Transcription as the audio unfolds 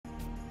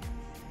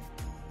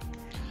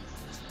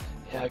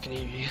Yeah, I can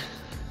hear you.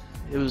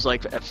 It was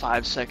like at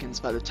 5 seconds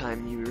by the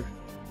time you were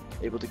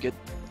able to get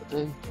the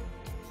thing.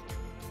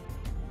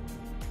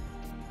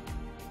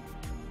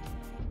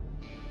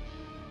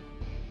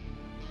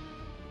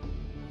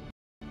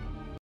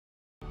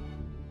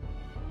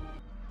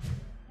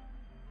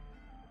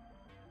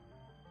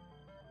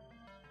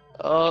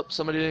 Oh,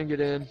 somebody didn't get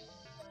in.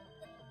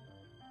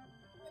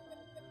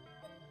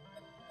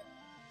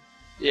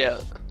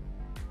 Yeah.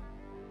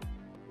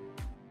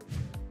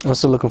 I'm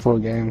still looking for a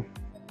game.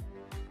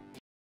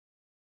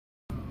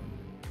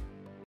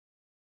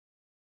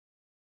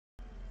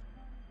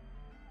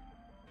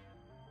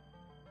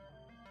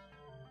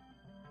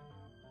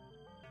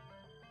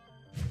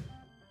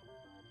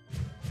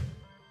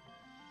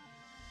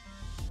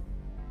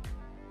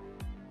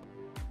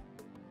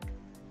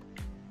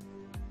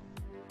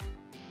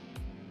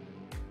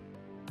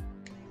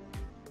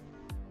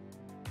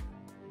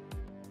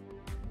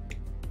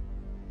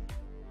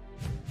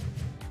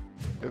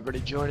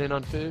 Everybody join in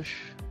on fish.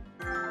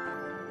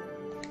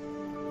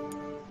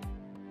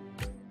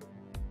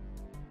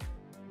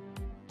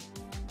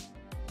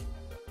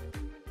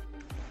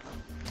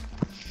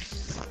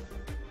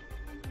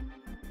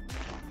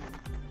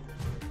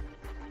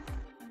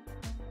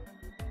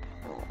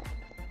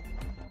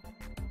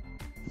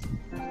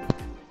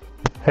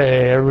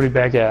 Hey, everybody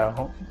back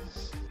out.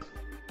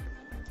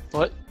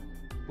 What?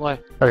 Why?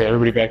 Okay,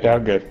 everybody back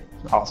out. Good.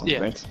 Awesome. Yeah.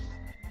 Thanks.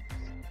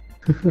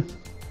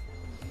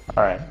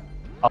 All right.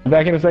 I'll be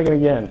back in a second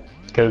again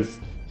because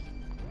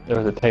there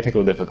was a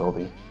technical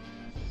difficulty.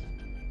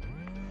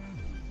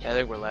 Yeah, I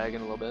think we're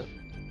lagging a little bit.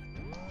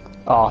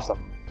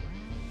 Awesome.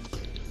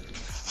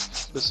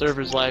 The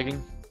server's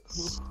lagging.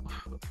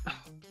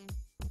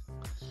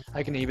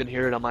 I can even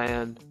hear it on my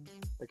end.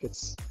 Like,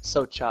 it's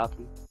so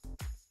choppy.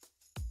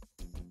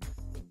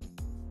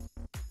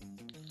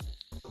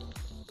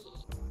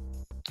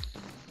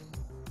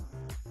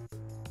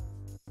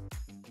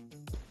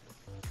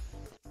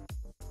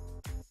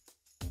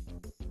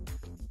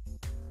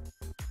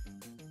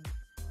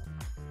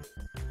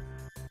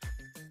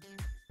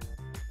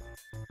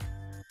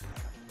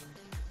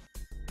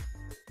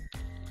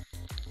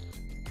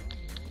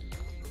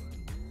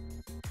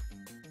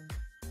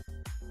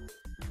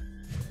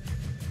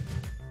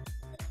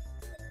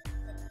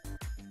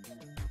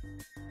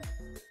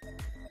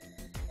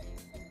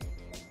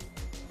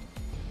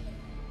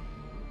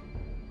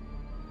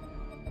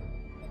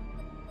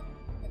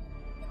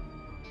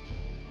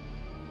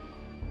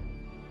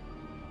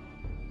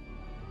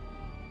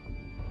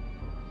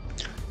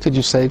 Did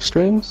you save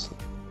streams?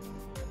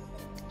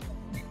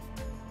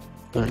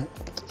 Alright.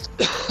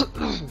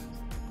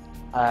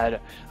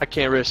 I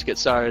can't risk it,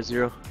 sorry,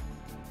 Zero.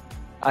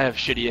 I have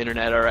shitty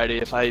internet already.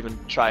 If I even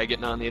try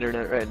getting on the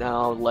internet right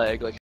now, I'll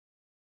lag like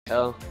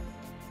hell.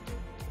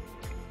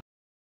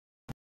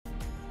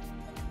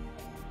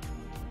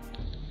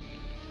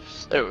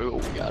 There we go,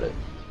 we got it.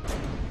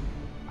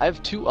 I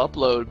have 2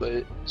 upload, but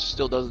it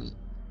still doesn't.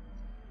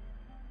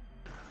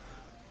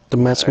 The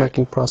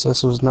matchmaking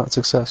process was not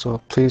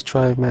successful. Please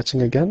try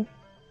matching again.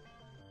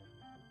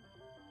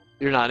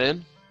 You're not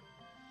in?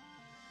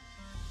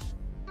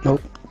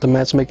 Nope. The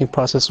matchmaking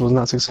process was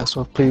not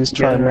successful. Please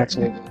try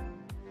matching again.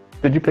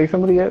 Did you pick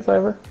somebody yet,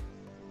 Cyber?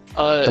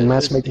 The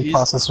matchmaking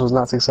process was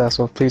not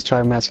successful. Please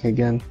try matching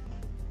again.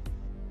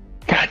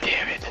 God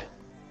damn it.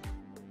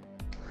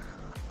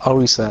 I'll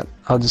reset.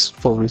 I'll just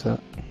full reset.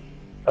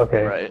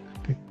 Okay. Right.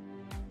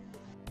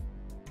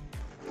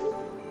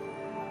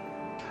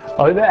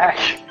 I'll be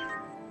back.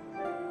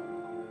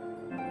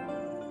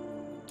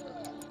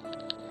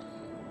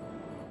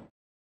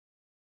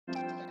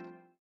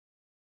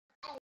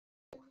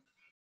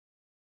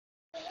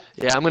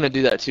 Yeah, I'm gonna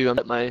do that too. I'm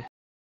at my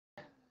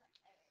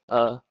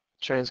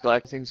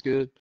transgalactic thing's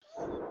good.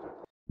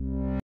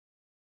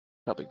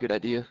 Probably a good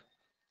idea.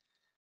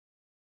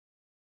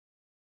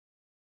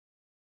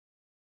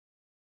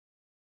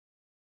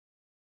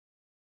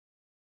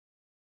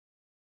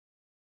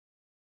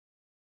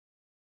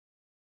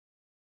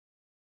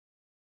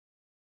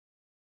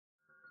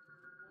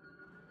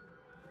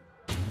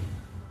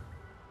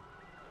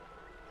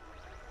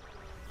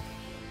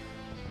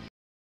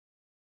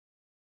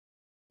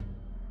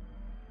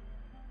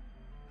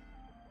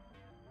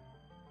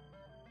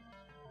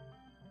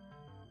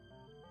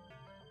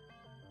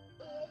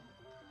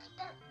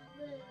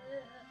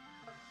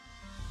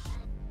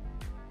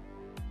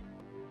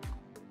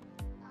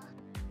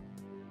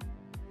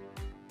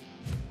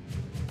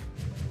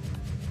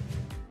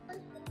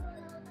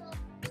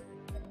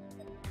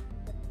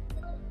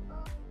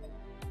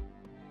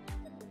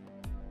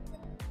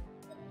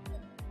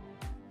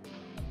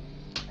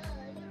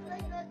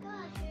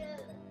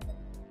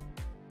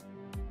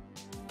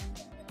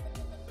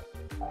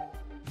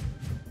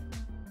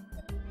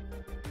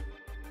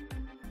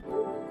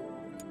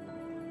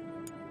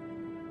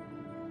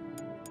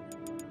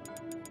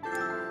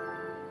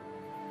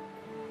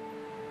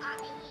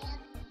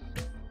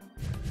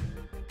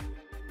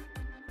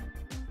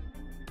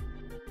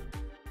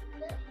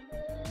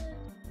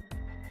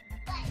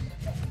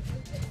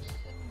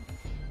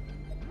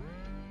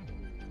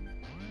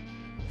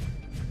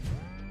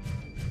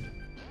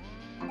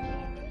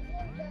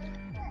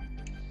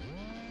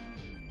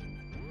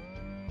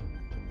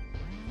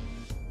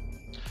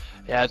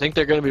 Yeah, I think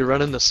they're going to be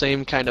running the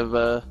same kind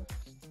of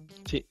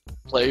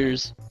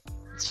players.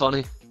 It's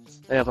funny.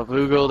 They have a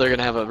Voogle, they're going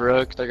to have a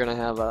Rook, they're going to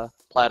have a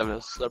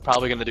Platimus. They're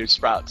probably going to do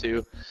Sprout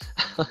too.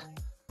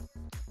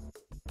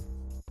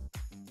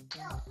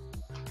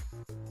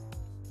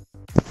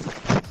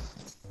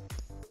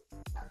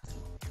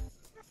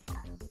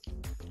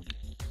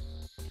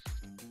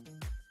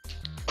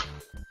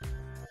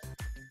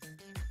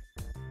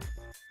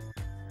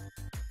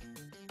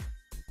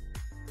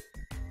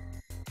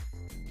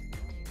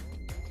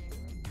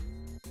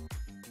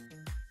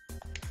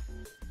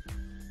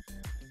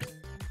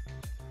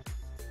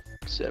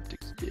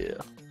 Septics,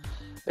 yeah.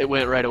 It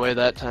went right away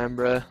that time,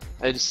 bruh.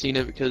 I just seen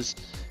it because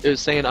it was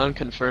saying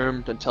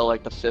unconfirmed until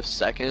like the 5th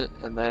second,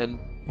 and then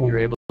you were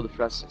able to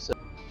press accept.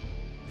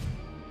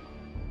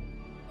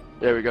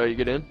 There we go, you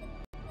get in?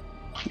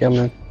 Yeah,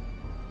 man.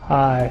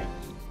 Hi.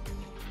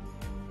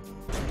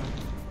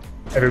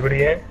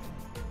 Everybody in?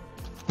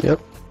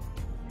 Yep.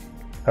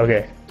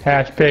 Okay.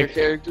 Hash Their pick.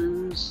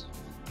 characters.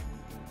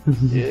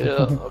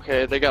 Yeah,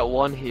 okay, they got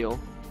 1 heal.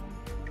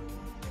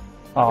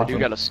 Awesome. They do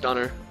got a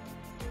stunner.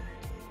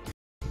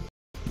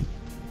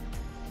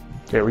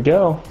 There we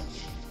go.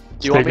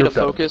 Do you want me to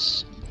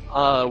focus?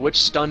 Which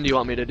stun do you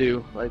want me to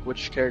do? Like,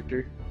 which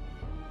character?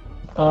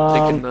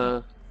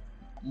 Thinking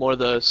more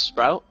the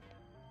Sprout?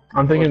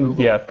 I'm thinking,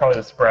 yeah, probably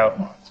the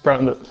Sprout. It's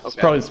probably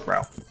the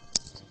Sprout.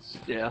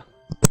 Yeah.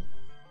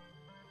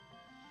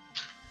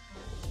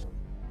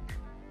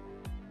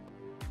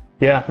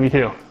 Yeah, me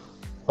too.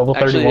 Level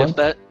Actually,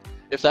 31.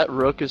 if that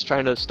Rook is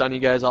trying to stun you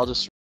guys, I'll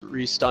just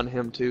re-stun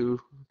him too.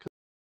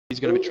 He's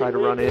gonna be trying to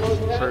run in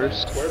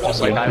first, just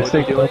like I would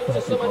be doing.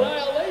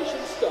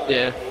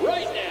 Yeah.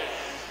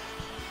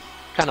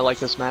 Kind of like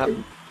this map.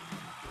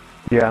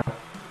 Yeah.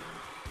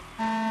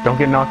 Don't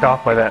get knocked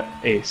off by that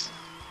ace.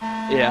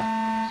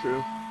 Yeah,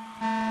 true.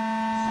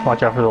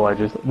 Watch out for the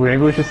ledges.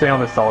 Maybe we should stay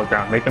on the solid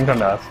ground. Make them come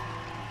to us.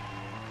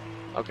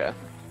 Okay.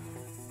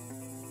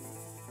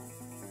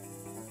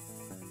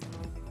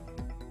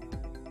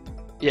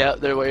 Yeah,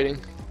 they're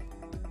waiting.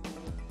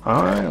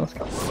 Alright, let's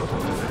go.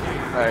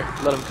 Alright,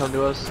 let them come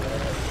to us.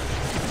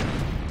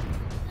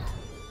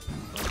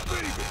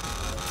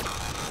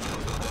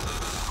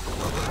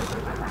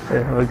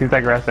 Here, let's get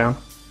that grass down.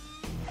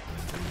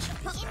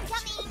 Now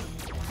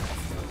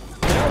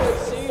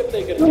let's see if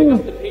they can pick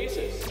up the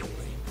pieces.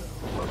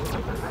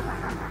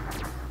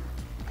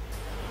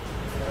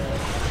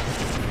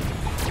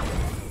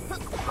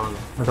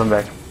 Let's come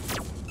back.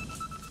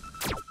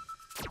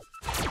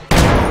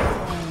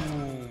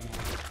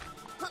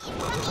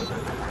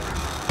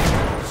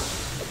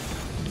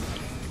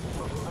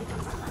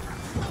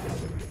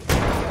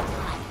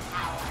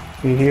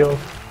 He heals.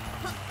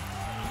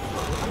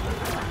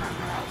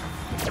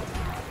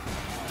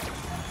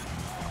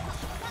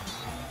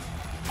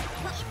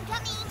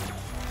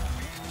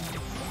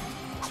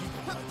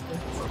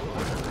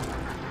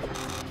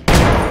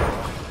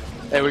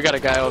 Hey, we got a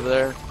guy over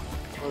there.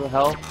 Where the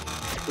hell?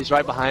 He's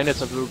right behind.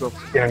 It's a Voogle.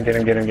 Get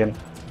him.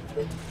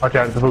 Watch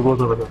out, the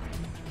Voogle's over there.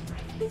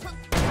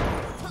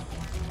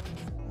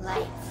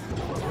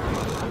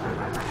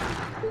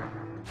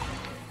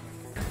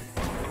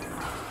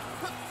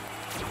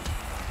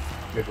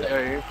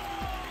 There you.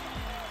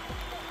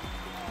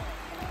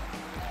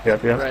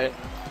 Yep. Right.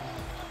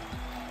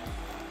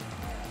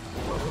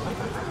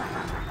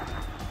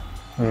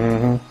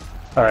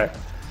 Alright.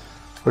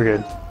 We're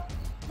good.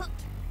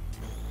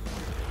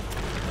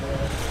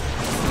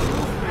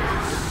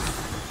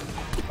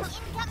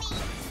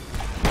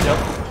 Yep.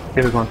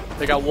 Get this one.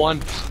 They got 1.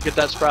 Get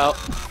that Sprout.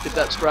 Get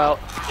that Sprout.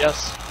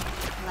 Yes.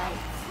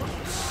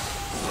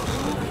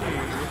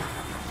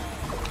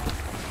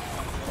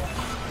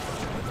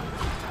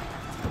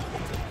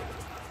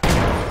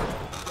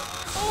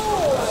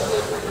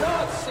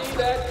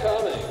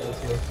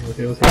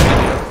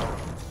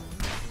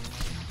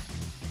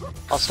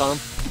 I'll stun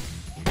him.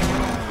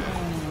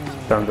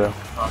 Done though.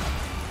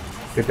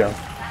 Good job.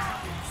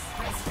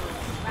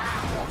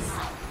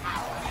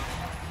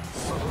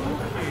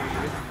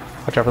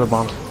 Watch out for the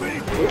bombs.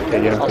 Yeah,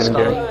 get him.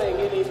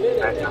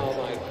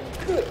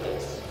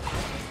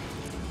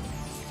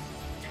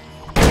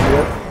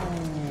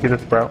 Get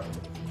this Sprout.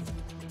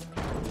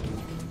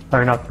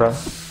 Sorry, not Sprout.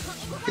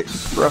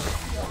 Rook.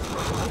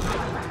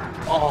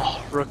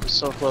 Oh, Rook was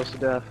so close to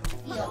death.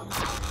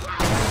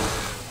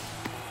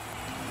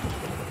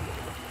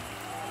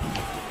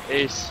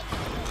 Ace.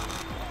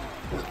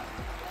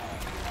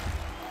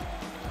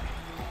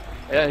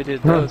 Yeah, he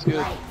did. That was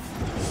good.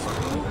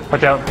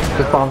 Watch out.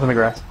 There's bombs in the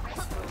grass.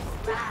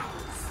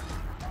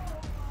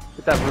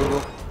 Get that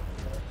Voogle.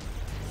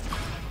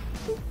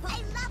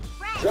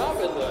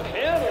 Dropping the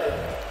hammer.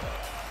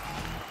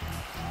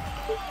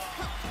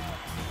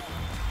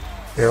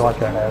 Here, watch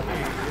that out.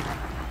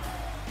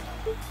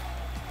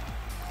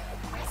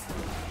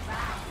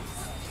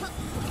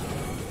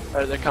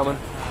 Alright, they're coming.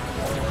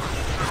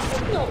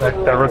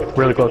 That Rook's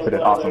really close to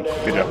it. Awesome.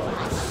 Good job.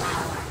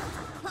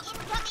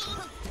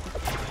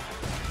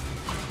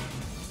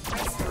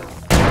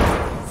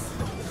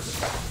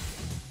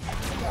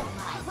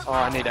 Oh,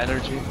 I need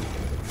energy.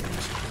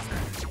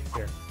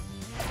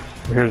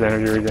 Here's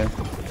energy regen.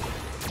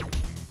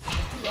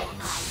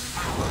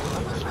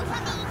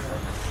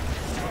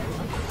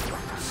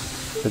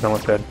 He's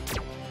almost dead.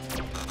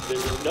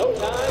 There's no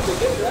time to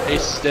get ready.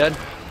 Ace is dead.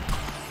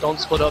 Don't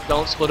split up,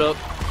 don't split up.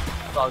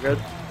 It's all good.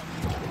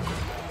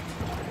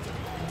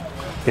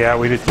 Yeah,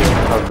 we did too.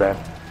 That was bad.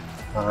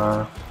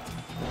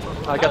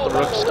 I got the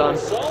rook stun.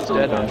 He's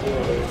dead.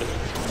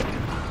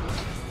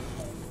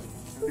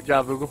 Good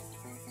job, Vogel.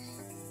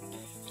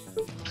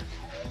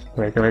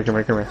 Come here, come here, come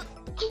here, come here.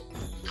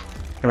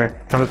 Come here,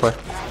 come this way.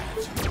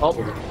 Oh,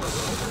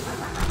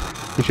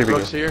 You should be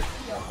rook's good. here.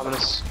 I'm gonna.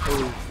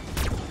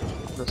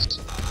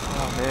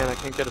 Oh man, I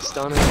can't get a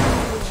stun in.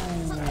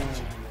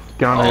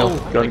 Get on the Oh, hill.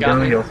 they Get got on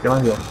the me. hill. Get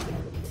on the hill.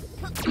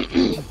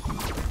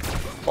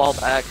 Fall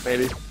back,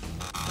 maybe.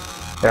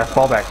 Yeah,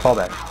 fall back, fall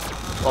back.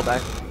 Fall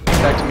back.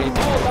 Back to me.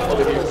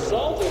 Over here.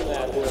 Assault in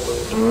that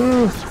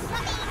building.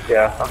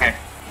 Yeah, okay.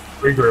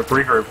 Regroup,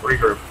 regroup,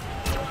 regroup.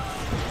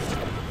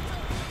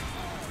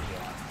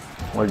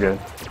 We're good.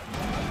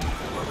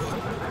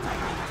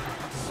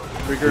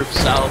 Regroup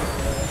south.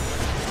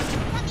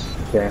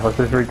 Okay, let's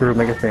just regroup,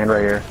 make a stand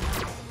right here.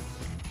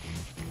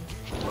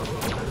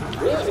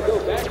 We have to go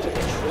back to the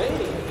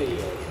training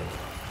field.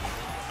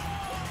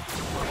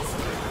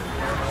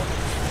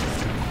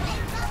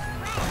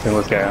 And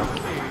let's get out.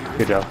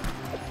 Good job.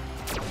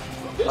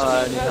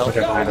 I need help.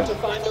 Okay, behind us. To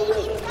find the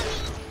rhythm.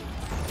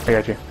 I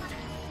got you.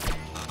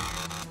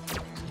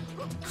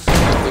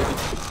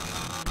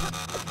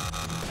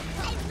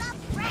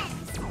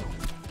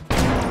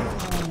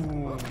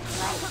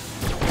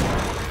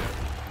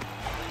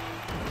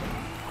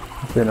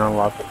 Didn't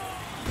unlock it.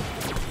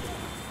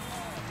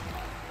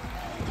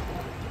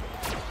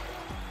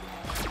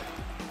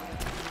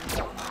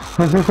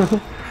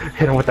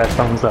 Hit him with that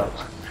thumbs up.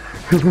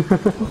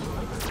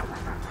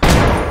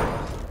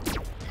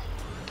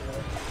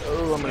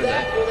 Oh, I'm gonna die.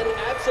 That was an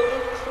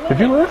absolute clinic. Did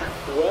you live?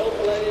 Well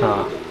played.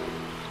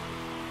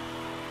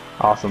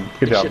 Awesome. Good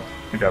Good job. shit.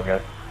 Good job,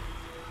 guys.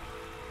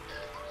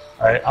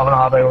 Alright, I'm gonna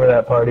hop over to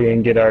that party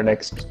and get our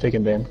next pick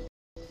and ban.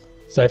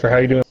 Cypher, how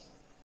you doing?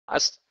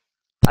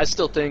 I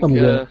still think. I'm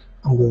good.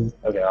 I'm good.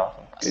 Okay,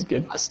 awesome. Good,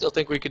 good. I still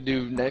think we could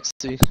do next.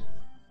 See.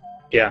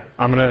 Yeah,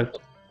 I'm gonna.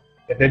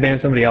 If they ban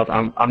somebody else,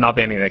 I'm not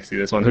banning next to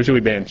this one. Who should we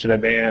ban? Should I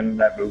ban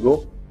that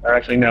Vogel? Or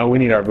actually, no, we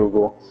need our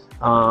Vogel.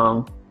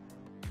 Yeah,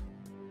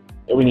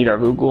 we need our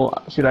Vogel.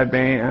 Should I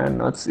ban?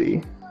 Let's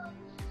see.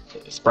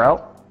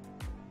 Sprout?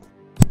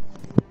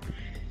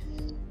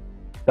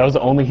 That was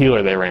the only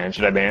healer they ran.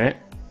 Should I ban it?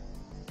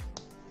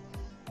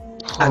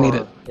 I need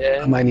it. Yeah.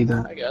 I might need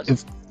that. I guess.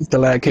 If the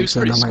lag He was kicks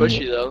in, pretty I might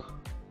need squishy it. though.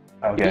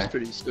 He Okay. was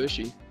pretty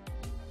squishy,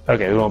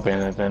 Okay, we won't ban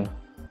that then.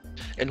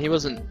 and he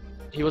wasn't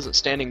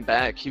standing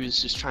back. He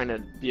was just trying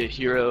to be a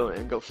hero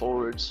and go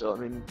forward. So I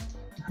mean,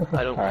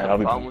 I don't Alright, have I'll a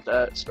be problem with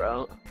that,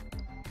 Sprout.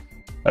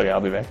 Okay, I'll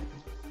be back.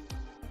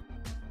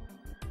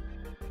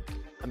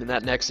 I mean,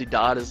 that Nexi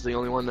dot is the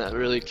only one that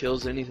really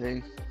kills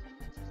anything.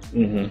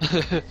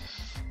 Mm-hmm.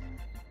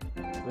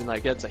 I mean,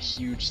 like, that's a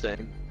huge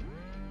thing.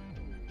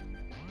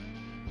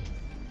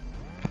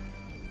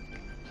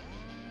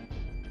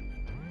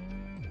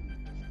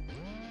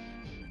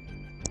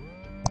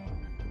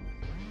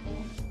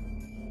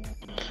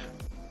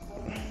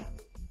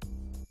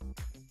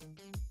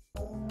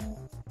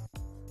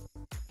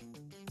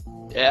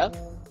 Yeah?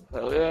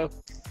 Hell yeah.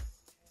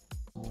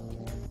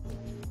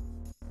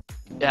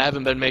 Yeah, I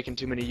haven't been making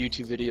too many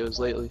YouTube videos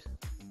lately.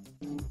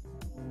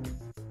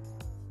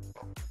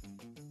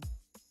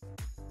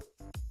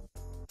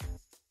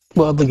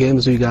 What other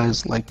games do you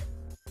guys like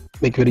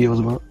make videos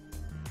about?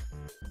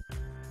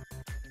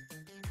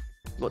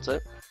 What's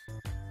that?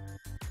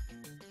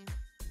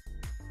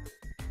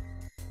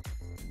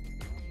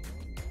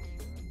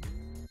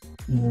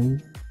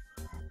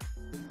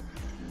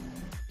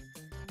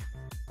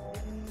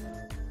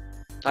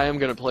 I am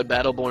gonna play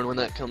Battleborn when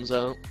that comes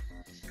out.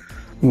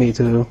 Me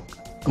too.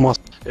 I'm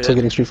also Yeah.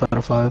 getting Street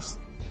Fighter 5.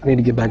 I need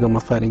to get back on my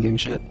fighting game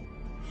shit.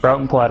 Sprout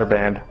and Platter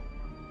Band.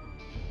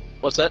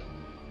 What's that?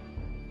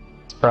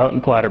 Sprout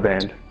and Platter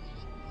Band.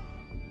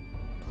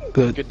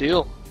 Good. Good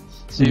deal.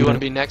 So you want to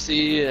be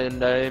Nexi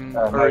and I'm.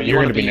 No, or you you're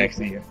wanna gonna be next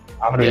to you.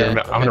 I'm gonna Yeah, be.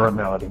 I'm gonna okay. run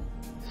Melody.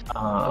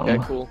 Okay,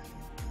 cool.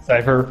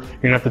 Cypher,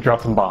 you're gonna have to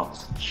drop some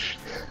bombs.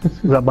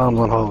 We got bombs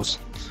on hoes.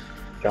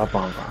 Drop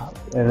bombs.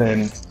 And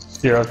then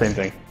Zero, same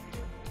thing.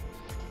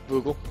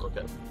 Google.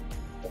 Okay.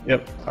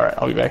 Yep. All right,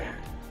 I'll be back.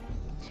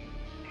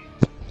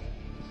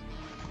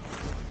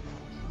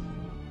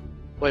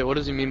 Wait, what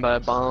does he mean by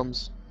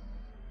bombs?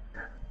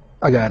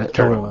 I got it.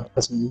 Turtle. Don't worry.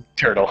 That's me.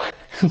 Turtle.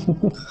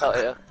 Oh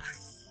yeah.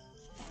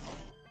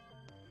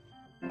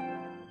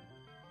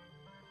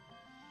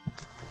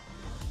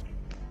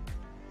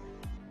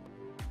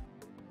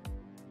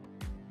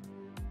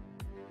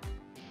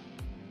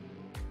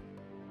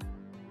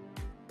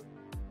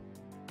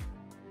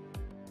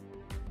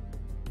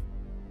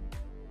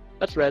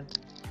 That's red.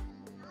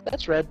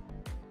 That's red.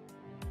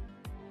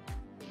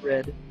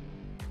 Red.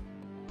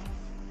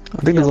 I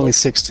think there's only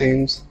 6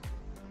 teams.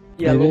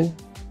 Yellow. Maybe?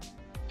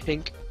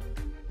 Pink.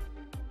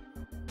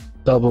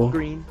 Double.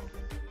 Green.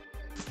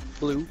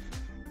 Blue.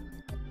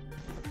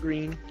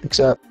 Green.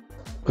 Accept.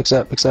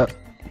 Accept.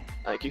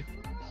 Thank you.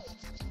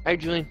 Alright,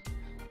 Julian.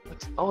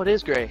 Oh, it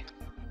is gray.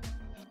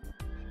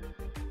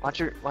 Watch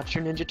your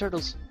Ninja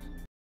Turtles.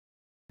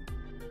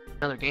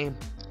 Another game.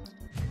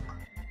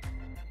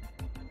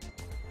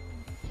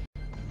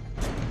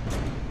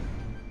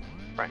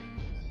 Right.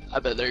 I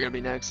bet they're gonna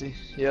be Nexy.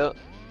 Yep.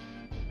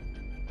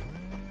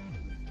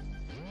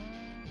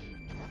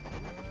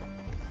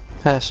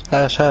 Hash.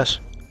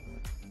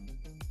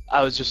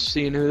 I was just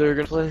seeing who they were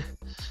gonna play.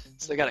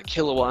 So they got a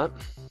kilowatt.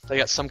 They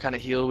got some kind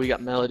of heal. We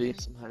got Melody,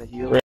 some kind of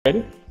heal.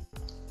 Ready?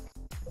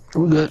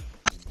 We're good.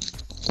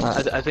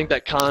 I think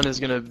that Khan is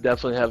gonna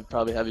definitely have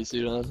probably heavy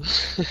suit on.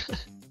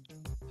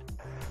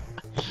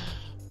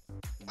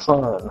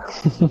 Fun.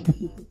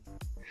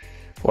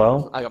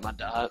 Well, I got my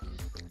dot.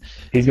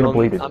 he's gonna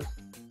bleed it. All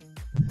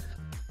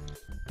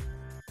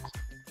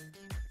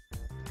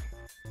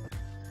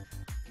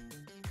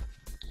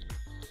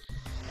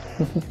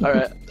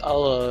right,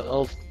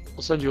 I'll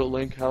send you a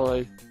link how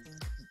I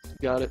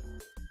got it.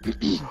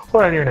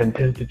 We're not here in an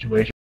intense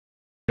situation.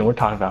 We're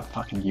talking about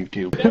fucking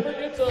YouTube. Never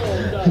gets old,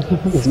 does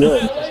it? It's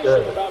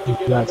good. Violation's about to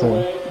get That's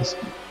underway. it.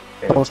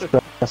 Don't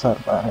stress out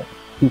about it.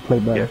 He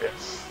played better. Yeah.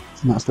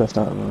 It's not stressed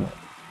out about it.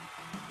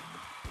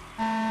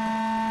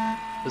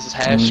 This is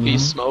Hashki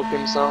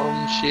smoking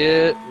some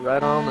shit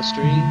right on the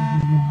stream.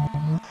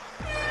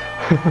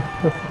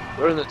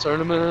 We're in the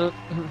tournament.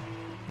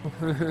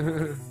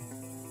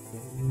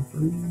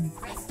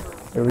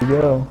 Here we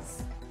go.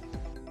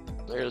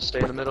 They're gonna stay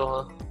in the middle,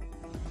 huh?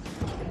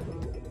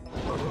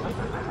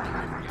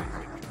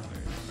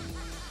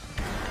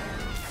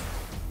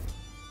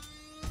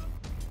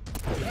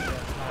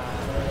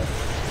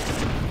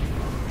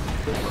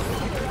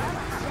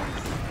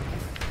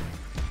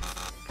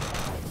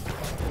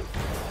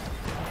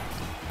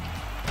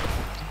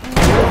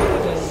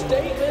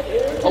 Statement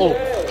here Oh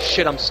today.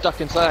 shit! I'm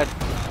stuck inside.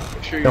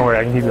 Make sure Don't worry,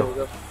 I can keep There going. we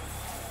go.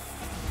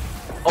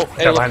 Oh,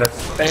 hey, Got look. behind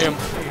us. Bam!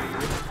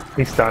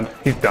 He's stunned.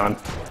 He's done.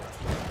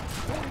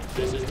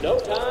 This is no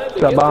time to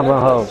Got get bombs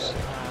on reckless.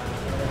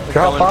 hoes.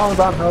 Drop coming. bombs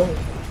on hoes.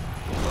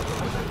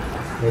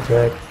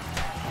 Okay.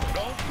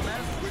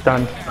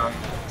 Stunned.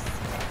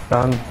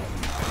 Stunned.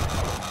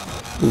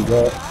 We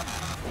got.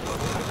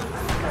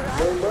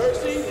 No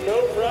mercy, no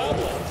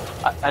problem.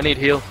 I need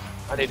heal.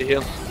 I need to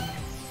heal.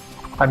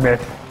 I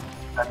missed.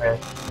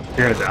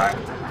 You're gonna die.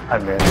 I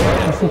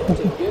missed. To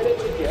get it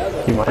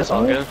together. You might. It's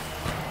all good.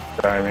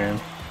 Sorry, man.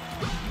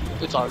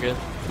 It's all good.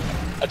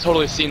 I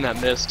totally seen that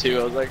miss too.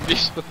 I was like,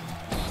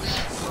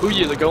 who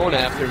you going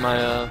after?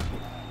 My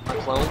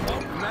clone?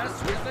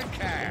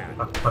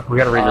 We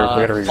gotta regroup.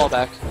 We gotta Fall regroup.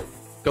 back.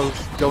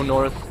 Go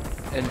north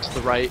and to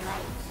the right.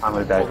 I'm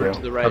gonna die Over too.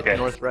 to the right. Okay.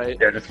 North right.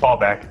 Yeah, just fall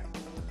back.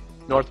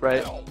 North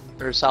right.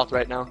 Or south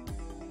right now.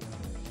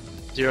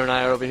 Zero and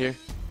I are over here.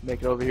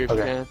 Make it over here if you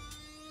Okay. can.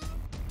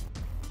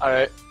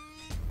 Alright.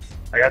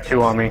 I got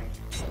two on me.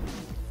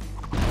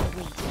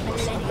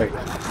 Wait.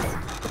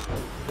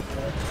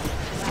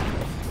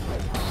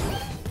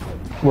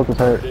 Look at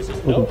her. This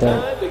is Look no at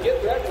that. time to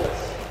get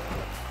reckless.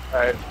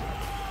 Alright.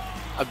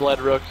 I bled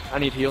Rook. I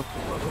need heal.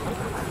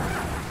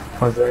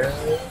 Was there?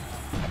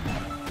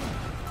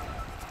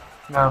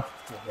 No.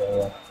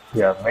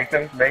 Yeah, make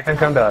them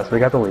come to us. We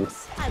got the lead.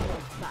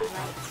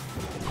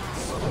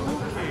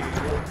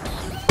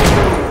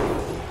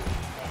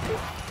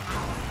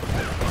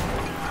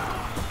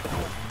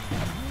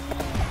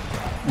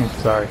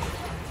 Sorry.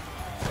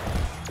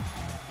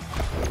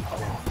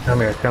 Come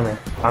here.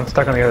 I'm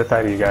stuck on the other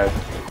side of you guys.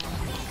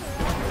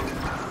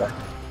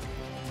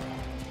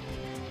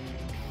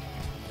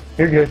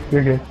 You're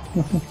good.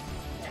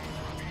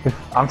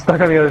 I'm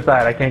stuck on the other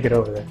side. I can't get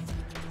over there.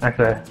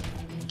 Actually,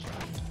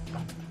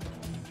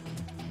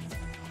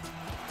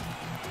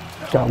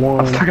 Got I'm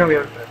one. stuck on the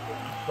other side.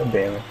 God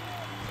damn it.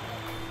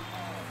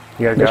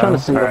 You gotta They're go. trying to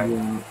see All right.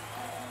 what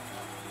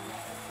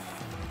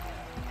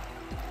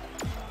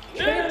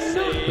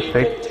Just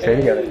stay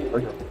together. We're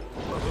good.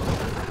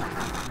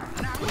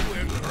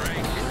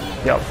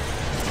 Yep.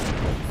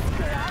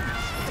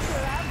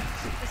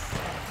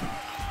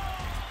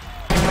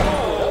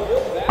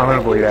 I'm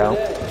gonna bleed out.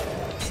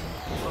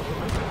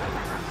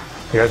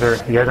 You guys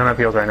are on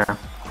field right now.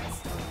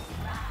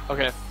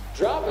 Okay.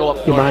 Drop Go it.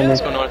 up You're north. behind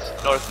Let's me. go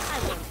north. North.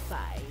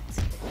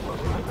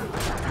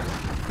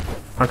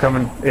 I'm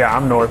coming. Yeah,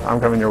 I'm north. I'm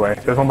coming your way.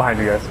 There's one behind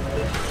you guys.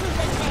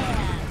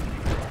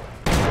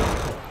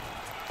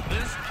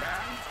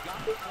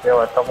 Yeah,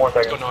 let's have 1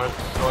 Go second.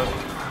 north.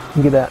 North.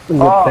 You get that.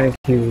 Oh. Thank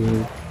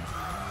you.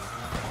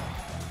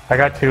 I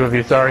got two of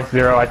you. Sorry,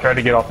 Zero. I tried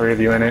to get all three of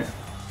you in it.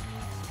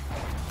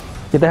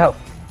 Get the help.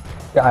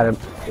 Got him.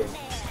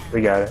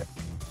 We got it.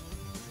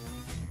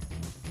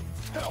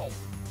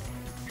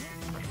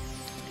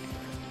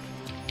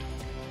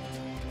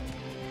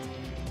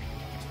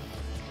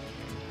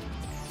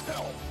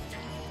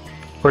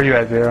 Where are you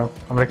at, Zero?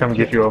 I'm gonna come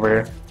get you over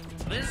here.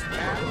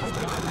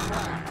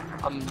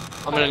 I'm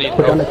gonna need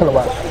Put down the help.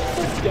 kilowatt.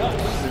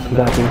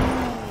 Got you.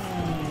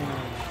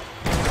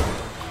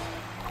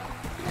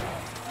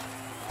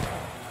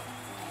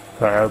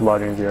 Sorry, I was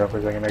logging 0 for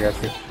a second. I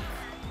got you.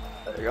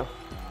 There you go.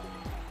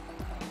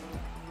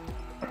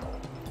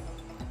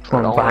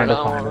 Come on, behind us,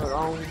 behind us.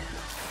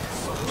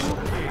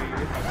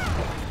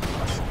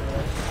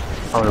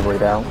 I'm gonna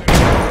bleed out.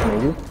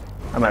 Maybe.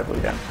 I might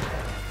bleed out.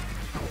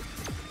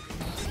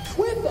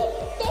 With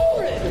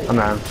authority.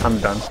 I'm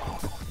done.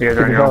 You guys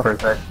are on your own for a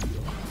sec.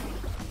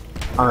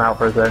 I'm out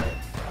for a sec.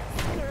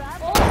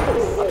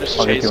 I'm just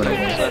I'll get chasing you them in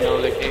a because I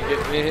know they can't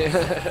get me.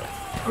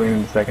 I'll be in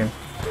a second.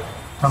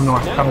 Come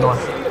north, come Now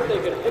let's north. see if they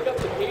can pick up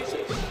the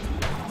pieces.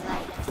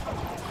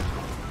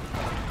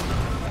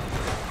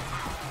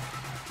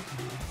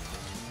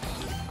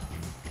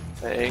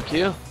 Thank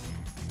you.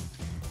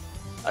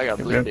 I got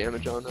You're bleed good.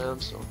 damage on them,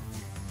 so.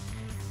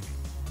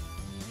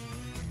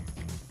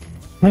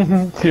 You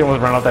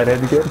almost run off that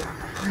edge again.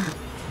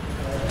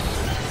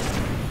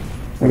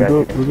 I got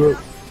you. We're good.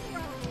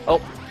 Oh,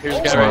 here's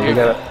a guy Come right on, we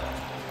here.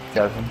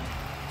 got him.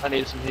 I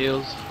need some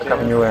heals. I'm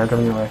coming your way, I'm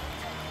coming your way.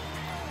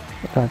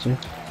 Got you.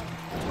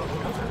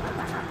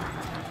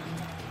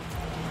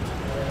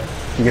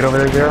 You get over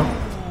there, Zero?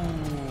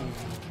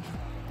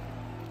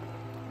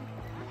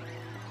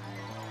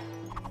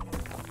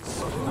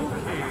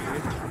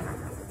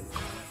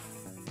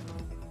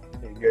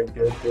 Okay,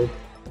 good.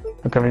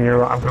 I'm coming your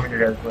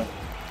guys' way.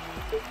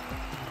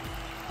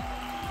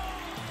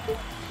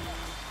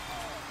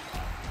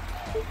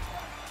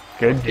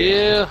 Good.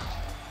 Yeah.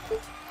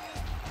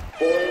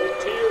 Boiling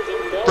tears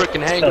and blood.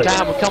 Frickin' hang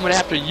time, we're coming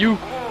after you.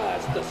 Ah,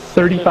 it's the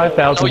 35,000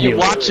 I know you healers.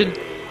 watching.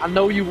 I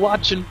know you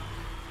watching.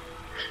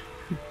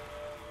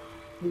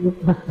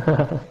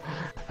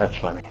 That's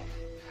funny.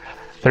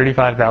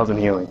 35,000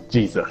 healing.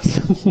 Jesus.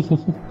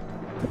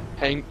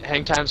 Hang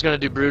time's gonna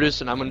do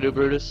Brutus, and I'm gonna do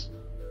Brutus.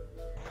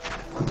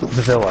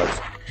 The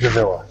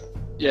Villa.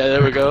 Yeah,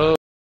 there we go.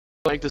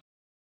 Make this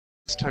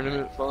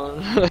tournament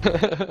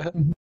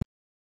fun.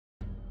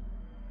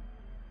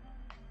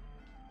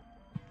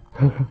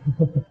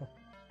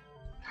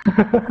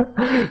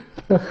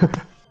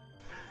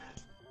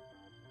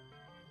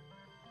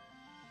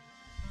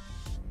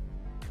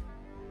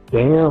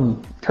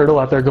 Damn, Turtle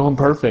out there going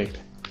perfect.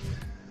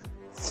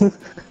 So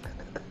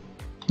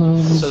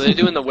they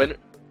doing the winner?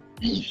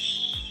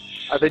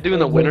 Are they doing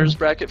the winners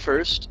bracket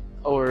first,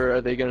 or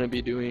are they gonna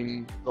be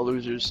doing the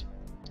losers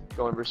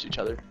going versus each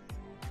other?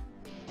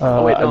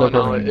 Oh wait,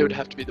 no, it would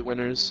have to be the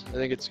winners. I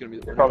think it's gonna be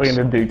the winners. Probably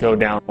gonna do go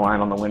down the line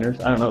on the winners.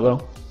 I don't know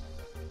though.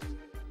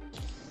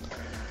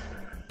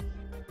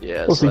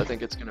 Yeah, We'll so see. I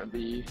think it's gonna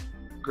be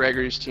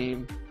Gregory's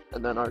team,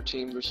 and then our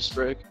team versus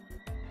Frick.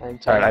 Hang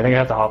Alright, I time. think I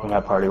have to hop on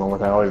that party one more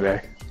time. I'll be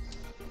back.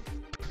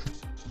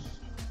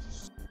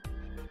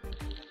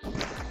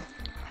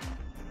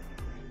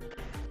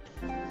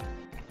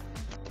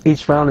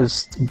 Each round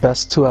is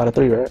best 2 out of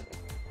 3, right?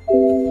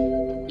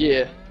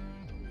 Yeah.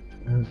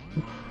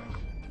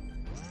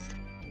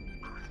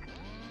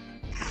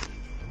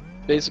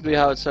 Basically,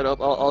 how it's set up.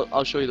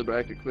 I'll show you the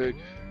bracket quick.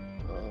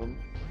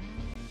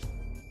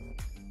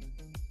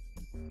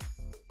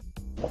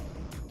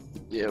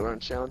 Yeah, we're on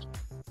challenge.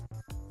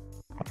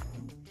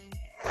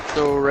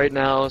 So right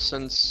now,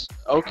 since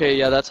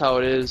that's how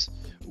it is.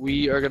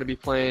 We are gonna be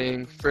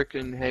playing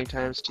frickin' Hang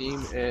Time's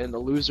team, and the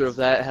loser of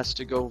that has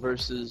to go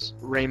versus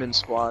Raymond's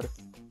squad.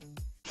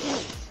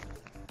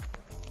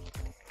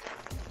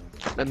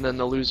 And then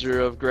the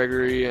loser of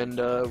Gregory and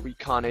we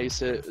con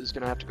ace it is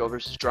gonna have to go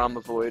versus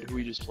Drama Void, who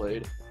we just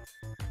played.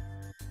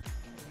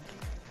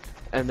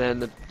 And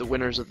then the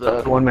winners of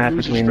the One match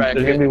losers between. bracket,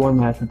 There's gonna be one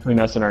match between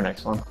us and our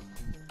next one.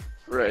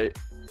 right?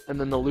 And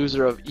then the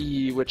loser of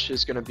E, which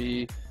is gonna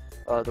be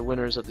the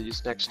winners of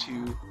these next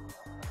two.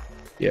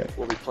 Yeah.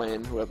 Will be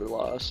playing whoever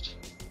lost.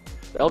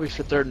 That'll be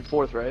for 3rd and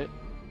 4th, right?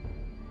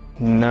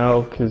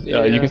 No, because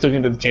Yeah. you can still get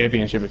into the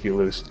championship if you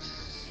lose.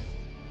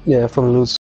 Yeah, from lose.